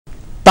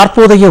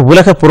தற்போதைய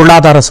உலக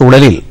பொருளாதார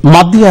சூழலில்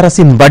மத்திய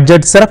அரசின்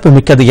பட்ஜெட்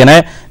சிறப்புமிக்கது என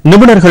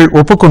நிபுணர்கள்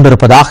ஒப்புக்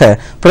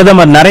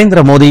பிரதமர் நரேந்திர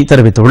மோடி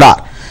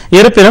தெரிவித்துள்ளார்.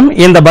 இருப்பினும்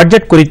இந்த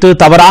பட்ஜெட் குறித்து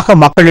தவறாக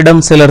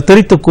மக்களிடம் சிலர்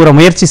திரித்துக் கூற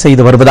முயற்சி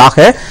செய்து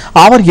வருவதாக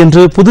அவர்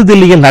இன்று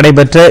புதுதில்லியில்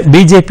நடைபெற்ற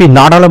பிஜேபி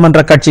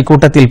நாடாளுமன்ற கட்சி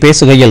கூட்டத்தில்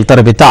பேசுகையில்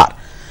தெரிவித்தார்.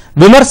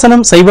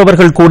 விமர்சனம்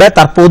செய்பவர்கள் கூட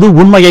தற்போது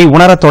உண்மையை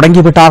உணரத்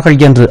தொடங்கிவிட்டார்கள்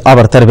என்று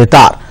அவர்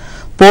தெரிவித்தார்.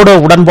 போடோ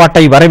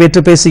உடன்பாட்டை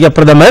வரவேற்று பேசிய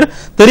பிரதமர்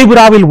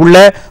திரிபுராவில் உள்ள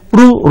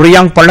புரு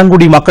ரியாங்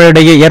பழங்குடி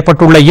மக்களிடையே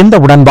ஏற்பட்டுள்ள இந்த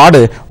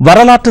உடன்பாடு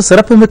வரலாற்று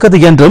சிறப்புமிக்கது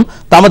என்றும்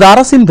தமது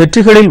அரசின்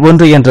வெற்றிகளில்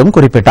ஒன்று என்றும்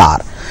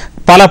குறிப்பிட்டார்.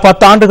 பல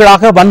 10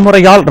 ஆண்டுகளாக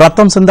வன்முறையால்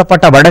ரத்தம்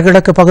சிந்தப்பட்ட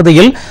வடகிழக்கு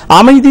பகுதியில்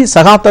அமைதி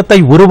சகாப்தத்தை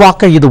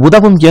உருவாக்க இது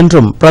உதவும்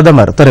என்றும்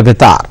பிரதமர்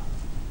தெரிவித்தார்.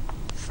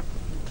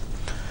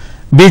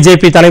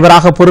 பிஜேபி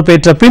தலைவராக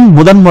பொறுப்பேற்ற பின்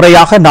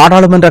முதன்முறையாக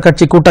நாடாளுமன்ற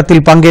கட்சி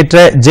கூட்டத்தில் பங்கேற்ற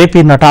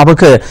ஜே.பி.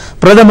 நட்டாவுக்கு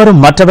பிரதமரும்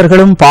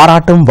மற்றவர்களும்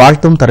பாராட்டும்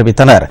வாழ்த்தும்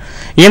தெரிவித்தனர்.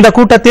 இந்த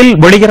கூட்டத்தில்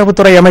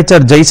வெளியுறவுத்துறை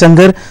அமைச்சர்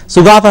ஜெய்சங்கர்,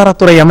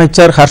 சுகாதாரத்துறை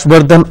அமைச்சர்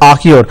ஹர்ஷ்வர்தன்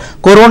ஆகியோர்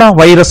கொரோனா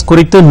வைரஸ்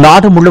குறித்து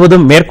நாடு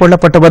முழுவதும்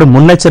மேற்கொள்ளப்பட்டு வரும்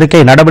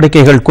முன்னெச்சரிக்கை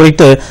நடவடிக்கைகள்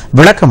குறித்து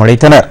விளக்கம்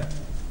அளித்தனா்.